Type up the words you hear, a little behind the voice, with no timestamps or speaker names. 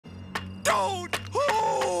don't!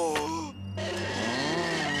 Oh!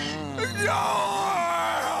 No!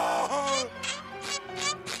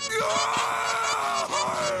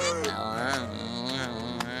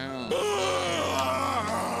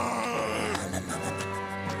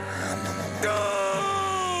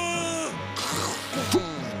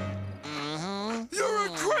 You're a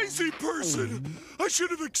crazy person! I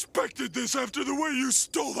should have expected this after the way you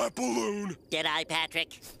stole that balloon! Did I,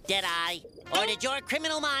 Patrick? Did I? Or did your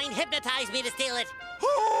criminal mind hypnotize me to steal it?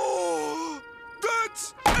 Oh!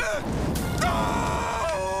 That's it!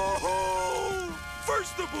 Oh!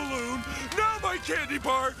 First the balloon, now my candy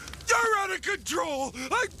bar! You're out of control!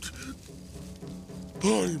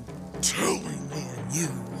 I'm telling on you.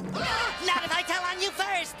 Not if I tell on you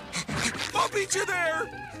first! I'll beat you there!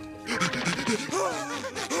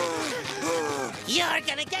 You're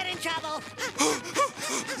gonna get in trouble!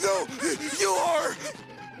 No, you are!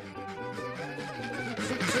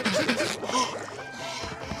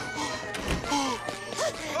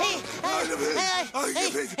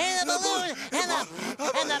 And the balloon! And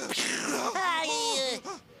the...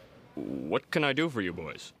 What can I do for you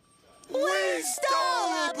boys? We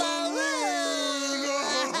stole a balloon!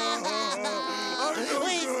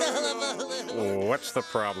 We stole a balloon! What's the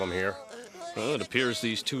problem here? Well, it appears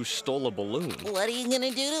these two stole a balloon. What are you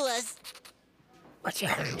gonna do to us?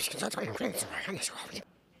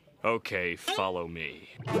 Okay, follow me.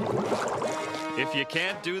 If you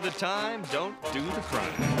can't do the time, don't do the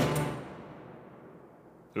crime.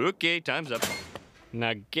 Okay, time's up.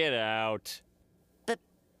 Now get out. But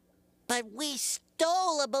we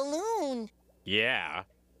stole a balloon. Yeah,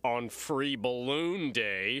 on Free Balloon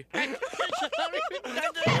Day.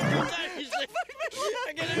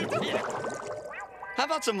 How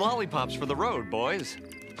about some lollipops for the road, boys?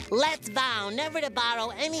 Let's vow never to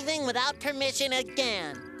borrow anything without permission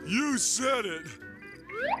again. You said it.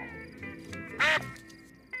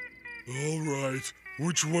 All right,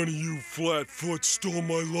 which one of you flatfoot stole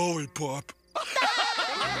my lollipop?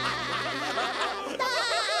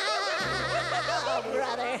 Oh,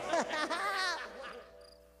 brother.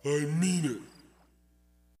 I mean it.